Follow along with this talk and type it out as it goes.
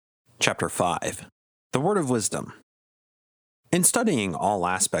Chapter 5. The Word of Wisdom. In studying all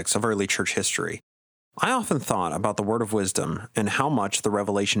aspects of early church history, I often thought about the Word of Wisdom and how much the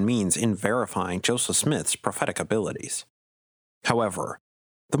revelation means in verifying Joseph Smith's prophetic abilities. However,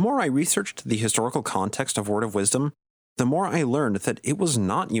 the more I researched the historical context of Word of Wisdom, the more I learned that it was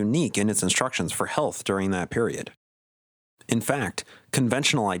not unique in its instructions for health during that period. In fact,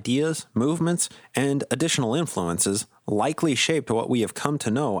 conventional ideas, movements, and additional influences likely shaped what we have come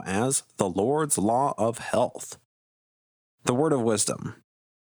to know as the Lord's Law of Health. The Word of Wisdom.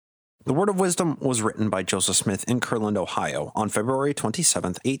 The Word of Wisdom was written by Joseph Smith in Kirtland, Ohio, on February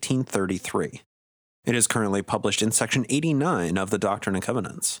 27, 1833. It is currently published in Section 89 of the Doctrine and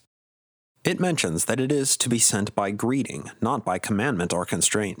Covenants. It mentions that it is to be sent by greeting, not by commandment or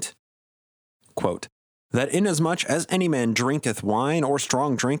constraint. Quote, that inasmuch as any man drinketh wine or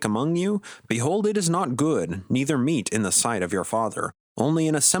strong drink among you, behold, it is not good, neither meet in the sight of your Father, only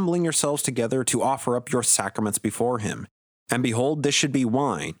in assembling yourselves together to offer up your sacraments before him. And behold, this should be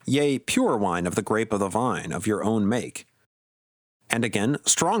wine, yea, pure wine of the grape of the vine, of your own make. And again,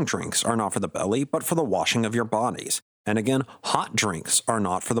 strong drinks are not for the belly, but for the washing of your bodies. And again, hot drinks are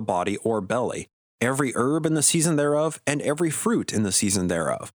not for the body or belly. Every herb in the season thereof, and every fruit in the season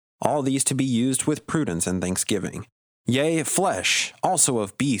thereof. All these to be used with prudence and thanksgiving. Yea, flesh, also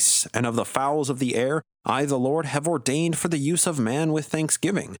of beasts, and of the fowls of the air, I the Lord have ordained for the use of man with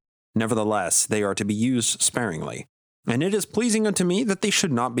thanksgiving. Nevertheless, they are to be used sparingly. And it is pleasing unto me that they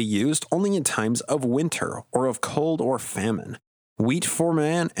should not be used only in times of winter, or of cold or famine. Wheat for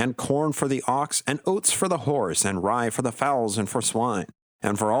man, and corn for the ox, and oats for the horse, and rye for the fowls and for swine,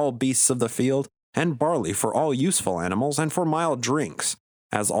 and for all beasts of the field, and barley for all useful animals, and for mild drinks,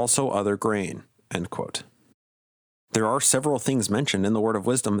 as also other grain. End quote. There are several things mentioned in the Word of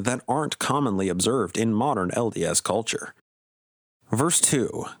Wisdom that aren't commonly observed in modern LDS culture. Verse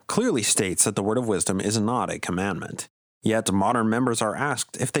 2 clearly states that the Word of Wisdom is not a commandment. Yet modern members are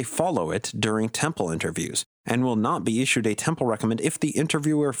asked if they follow it during temple interviews, and will not be issued a temple recommend if the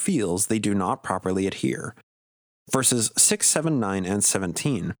interviewer feels they do not properly adhere. Verses 6, 7, 9, and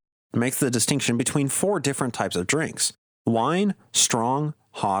 17 makes the distinction between 4 different types of drinks: wine, strong,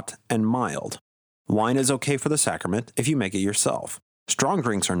 hot, and mild. Wine is okay for the sacrament if you make it yourself. Strong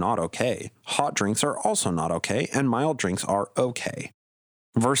drinks are not okay. Hot drinks are also not okay, and mild drinks are okay.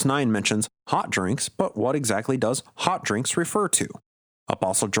 Verse 9 mentions hot drinks, but what exactly does hot drinks refer to?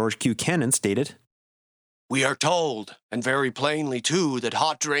 Apostle George Q. Cannon stated, "We are told, and very plainly too, that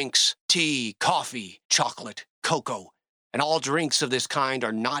hot drinks, tea, coffee, chocolate, cocoa, and all drinks of this kind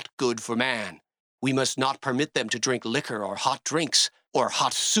are not good for man. We must not permit them to drink liquor or hot drinks, or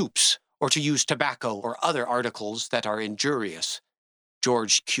hot soups, or to use tobacco or other articles that are injurious."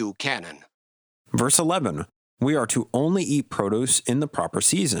 George Q. Cannon. Verse 11, we are to only eat produce in the proper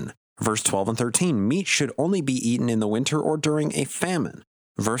season. Verse 12 and 13, meat should only be eaten in the winter or during a famine.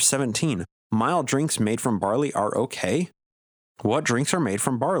 Verse 17, mild drinks made from barley are okay. What drinks are made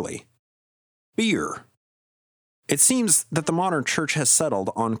from barley? Beer. It seems that the modern church has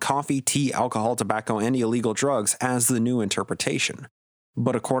settled on coffee, tea, alcohol, tobacco, and illegal drugs as the new interpretation.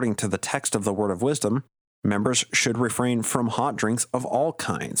 But according to the text of the Word of Wisdom, members should refrain from hot drinks of all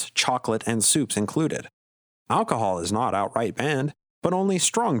kinds, chocolate and soups included. Alcohol is not outright banned, but only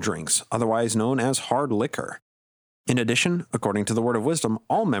strong drinks, otherwise known as hard liquor. In addition, according to the Word of Wisdom,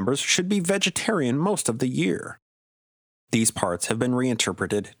 all members should be vegetarian most of the year. These parts have been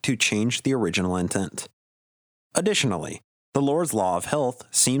reinterpreted to change the original intent. Additionally, the Lord's Law of Health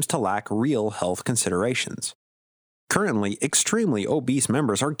seems to lack real health considerations. Currently, extremely obese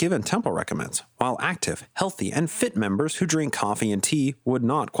members are given temple recommends, while active, healthy, and fit members who drink coffee and tea would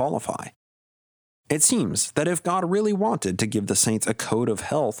not qualify. It seems that if God really wanted to give the saints a code of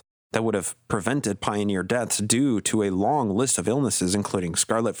health that would have prevented pioneer deaths due to a long list of illnesses including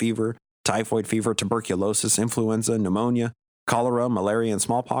scarlet fever, typhoid fever, tuberculosis, influenza, pneumonia, cholera, malaria, and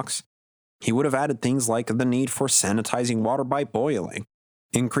smallpox, he would have added things like the need for sanitizing water by boiling,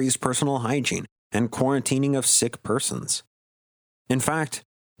 increased personal hygiene, and quarantining of sick persons. In fact,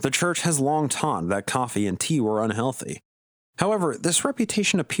 the church has long taught that coffee and tea were unhealthy. However, this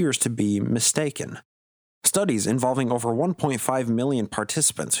reputation appears to be mistaken. Studies involving over 1.5 million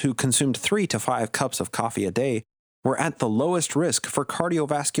participants who consumed 3 to 5 cups of coffee a day were at the lowest risk for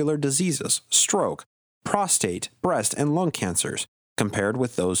cardiovascular diseases, stroke, prostate, breast, and lung cancers, compared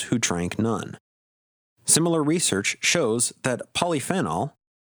with those who drank none. Similar research shows that polyphenol,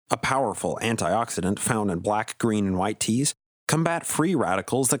 a powerful antioxidant found in black, green, and white teas, combat free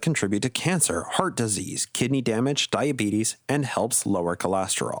radicals that contribute to cancer, heart disease, kidney damage, diabetes, and helps lower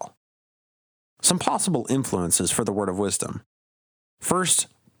cholesterol. Some possible influences for the Word of Wisdom. First,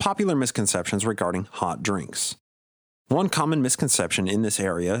 popular misconceptions regarding hot drinks. One common misconception in this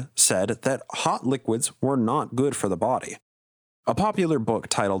area said that hot liquids were not good for the body. A popular book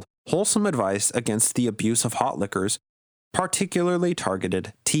titled Wholesome Advice Against the Abuse of Hot Liquors particularly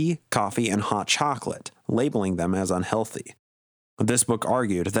targeted tea, coffee, and hot chocolate, labeling them as unhealthy. This book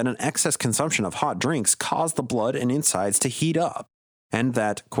argued that an excess consumption of hot drinks caused the blood and insides to heat up, and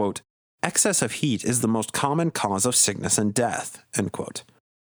that, quote, excess of heat is the most common cause of sickness and death, end quote.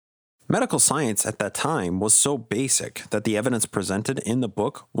 Medical science at that time was so basic that the evidence presented in the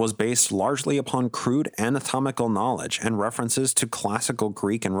book was based largely upon crude anatomical knowledge and references to classical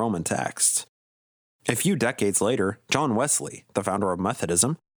Greek and Roman texts. A few decades later, John Wesley, the founder of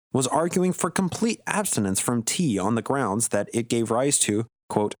Methodism, was arguing for complete abstinence from tea on the grounds that it gave rise to,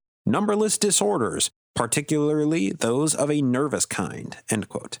 quote, numberless disorders, particularly those of a nervous kind, end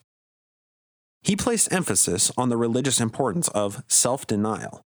quote. He placed emphasis on the religious importance of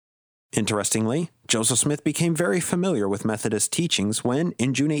self-denial. Interestingly, Joseph Smith became very familiar with Methodist teachings when,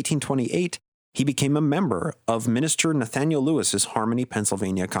 in June 1828, he became a member of Minister Nathaniel Lewis's Harmony,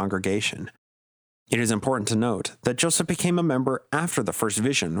 Pennsylvania congregation. It is important to note that Joseph became a member after the first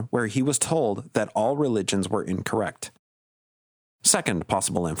vision, where he was told that all religions were incorrect. Second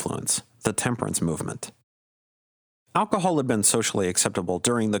possible influence, the temperance movement. Alcohol had been socially acceptable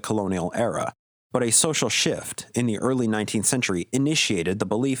during the colonial era, but a social shift in the early 19th century initiated the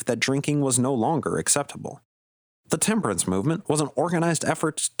belief that drinking was no longer acceptable. The temperance movement was an organized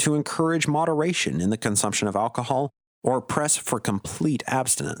effort to encourage moderation in the consumption of alcohol or press for complete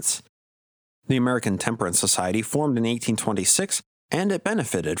abstinence. The American Temperance Society formed in 1826, and it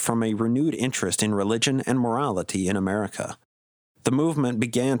benefited from a renewed interest in religion and morality in America. The movement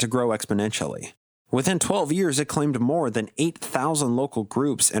began to grow exponentially. Within 12 years, it claimed more than 8,000 local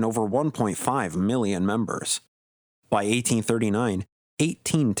groups and over 1.5 million members. By 1839,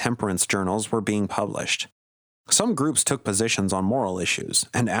 18 temperance journals were being published. Some groups took positions on moral issues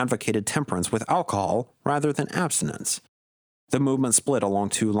and advocated temperance with alcohol rather than abstinence. The movement split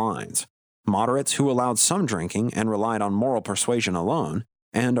along two lines: moderates who allowed some drinking and relied on moral persuasion alone,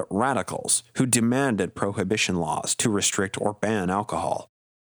 and radicals who demanded prohibition laws to restrict or ban alcohol.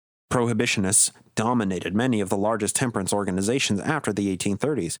 Prohibitionists dominated many of the largest temperance organizations after the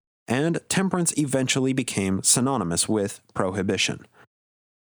 1830s, and temperance eventually became synonymous with prohibition.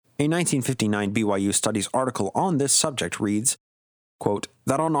 A 1959 BYU Studies article on this subject reads, quote,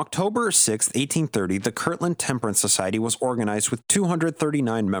 that on October 6, 1830, the Kirtland Temperance Society was organized with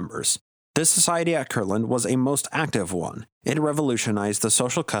 239 members. This society at Kirtland was a most active one. It revolutionized the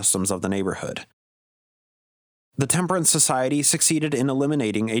social customs of the neighborhood. The Temperance Society succeeded in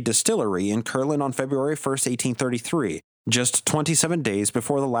eliminating a distillery in Kirtland on February 1, 1833, just 27 days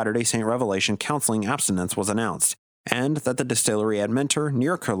before the Latter-day Saint Revelation counseling abstinence was announced, and that the distillery at Mentor,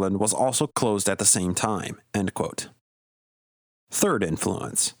 near Kirtland, was also closed at the same time, end quote. Third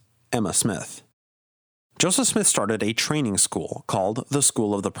influence, Emma Smith. Joseph Smith started a training school called the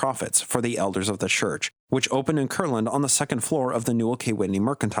School of the Prophets for the elders of the church, which opened in Kirtland on the second floor of the Newell K. Whitney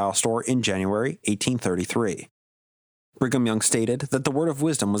Mercantile Store in January 1833. Brigham Young stated that the word of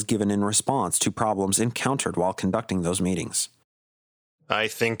wisdom was given in response to problems encountered while conducting those meetings. I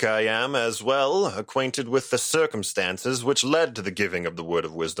think I am, as well, acquainted with the circumstances which led to the giving of the word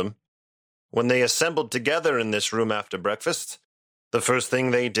of wisdom. When they assembled together in this room after breakfast, the first thing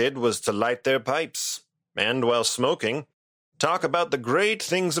they did was to light their pipes, and while smoking, talk about the great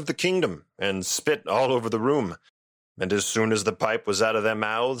things of the kingdom, and spit all over the room. And as soon as the pipe was out of their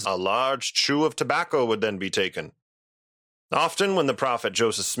mouths, a large chew of tobacco would then be taken. Often when the prophet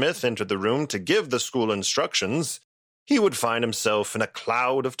Joseph Smith entered the room to give the school instructions, he would find himself in a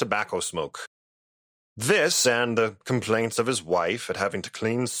cloud of tobacco smoke. This, and the complaints of his wife at having to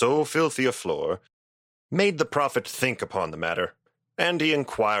clean so filthy a floor, made the prophet think upon the matter, and he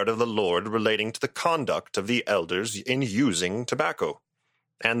inquired of the Lord relating to the conduct of the elders in using tobacco.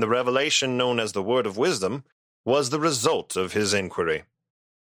 And the revelation known as the Word of Wisdom was the result of his inquiry.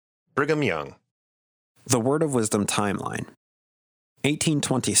 Brigham Young. The Word of Wisdom Timeline.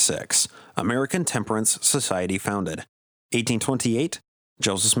 1826, American Temperance Society founded. 1828,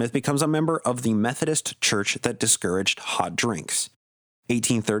 Joseph Smith becomes a member of the Methodist Church that discouraged hot drinks.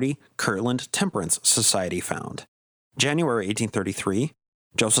 1830, Kirtland Temperance Society found. January 1833,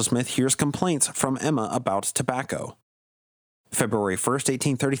 Joseph Smith hears complaints from Emma about tobacco. February 1,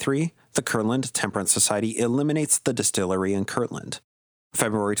 1833, the Kirtland Temperance Society eliminates the distillery in Kirtland.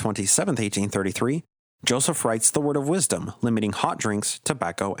 February 27, 1833, Joseph writes the Word of Wisdom, limiting hot drinks,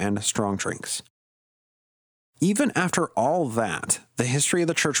 tobacco, and strong drinks. Even after all that, the history of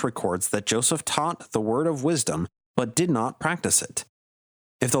the church records that Joseph taught the Word of Wisdom but did not practice it.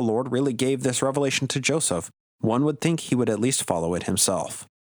 If the Lord really gave this revelation to Joseph, one would think he would at least follow it himself.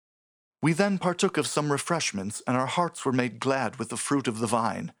 We then partook of some refreshments, and our hearts were made glad with the fruit of the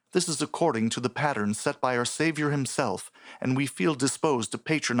vine. This is according to the pattern set by our Savior himself, and we feel disposed to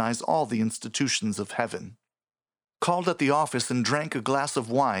patronize all the institutions of heaven. Called at the office and drank a glass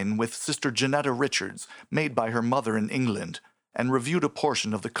of wine with Sister Janetta Richards, made by her mother in England, and reviewed a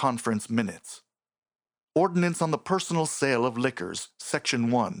portion of the conference minutes. Ordinance on the personal sale of liquors,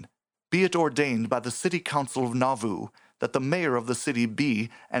 Section 1. Be it ordained by the City Council of Nauvoo that the mayor of the city be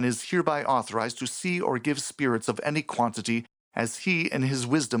and is hereby authorized to see or give spirits of any quantity as he in his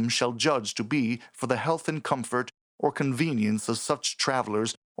wisdom shall judge to be for the health and comfort or convenience of such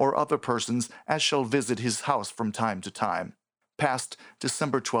travelers or other persons as shall visit his house from time to time. Passed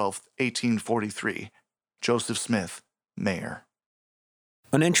December 12, 1843. Joseph Smith, Mayor.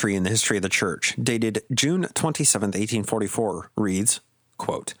 An entry in the history of the church, dated June 27, 1844, reads,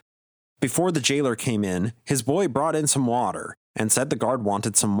 quote, "Before the jailer came in, his boy brought in some water and said the guard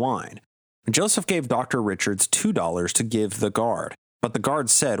wanted some wine. Joseph gave Dr. Richards $2 to give the guard, but the guard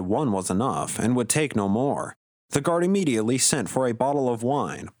said one was enough and would take no more. The guard immediately sent for a bottle of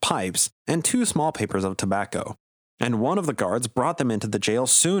wine, pipes, and 2 small papers of tobacco, and one of the guards brought them into the jail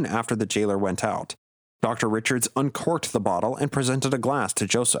soon after the jailer went out. Dr. Richards uncorked the bottle and presented a glass to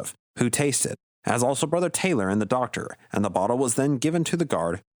Joseph, who tasted, as also Brother Taylor and the doctor, and the bottle was then given to the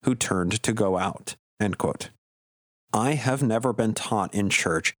guard, who turned to go out." End quote. I have never been taught in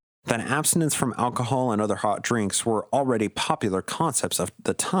church that abstinence from alcohol and other hot drinks were already popular concepts of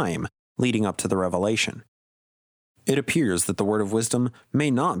the time leading up to the revelation. It appears that the word of wisdom may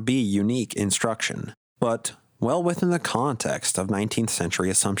not be unique instruction, but well within the context of 19th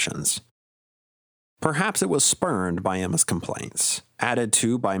century assumptions. Perhaps it was spurned by Emma's complaints, added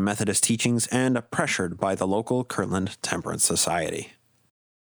to by Methodist teachings, and pressured by the local Kirtland Temperance Society.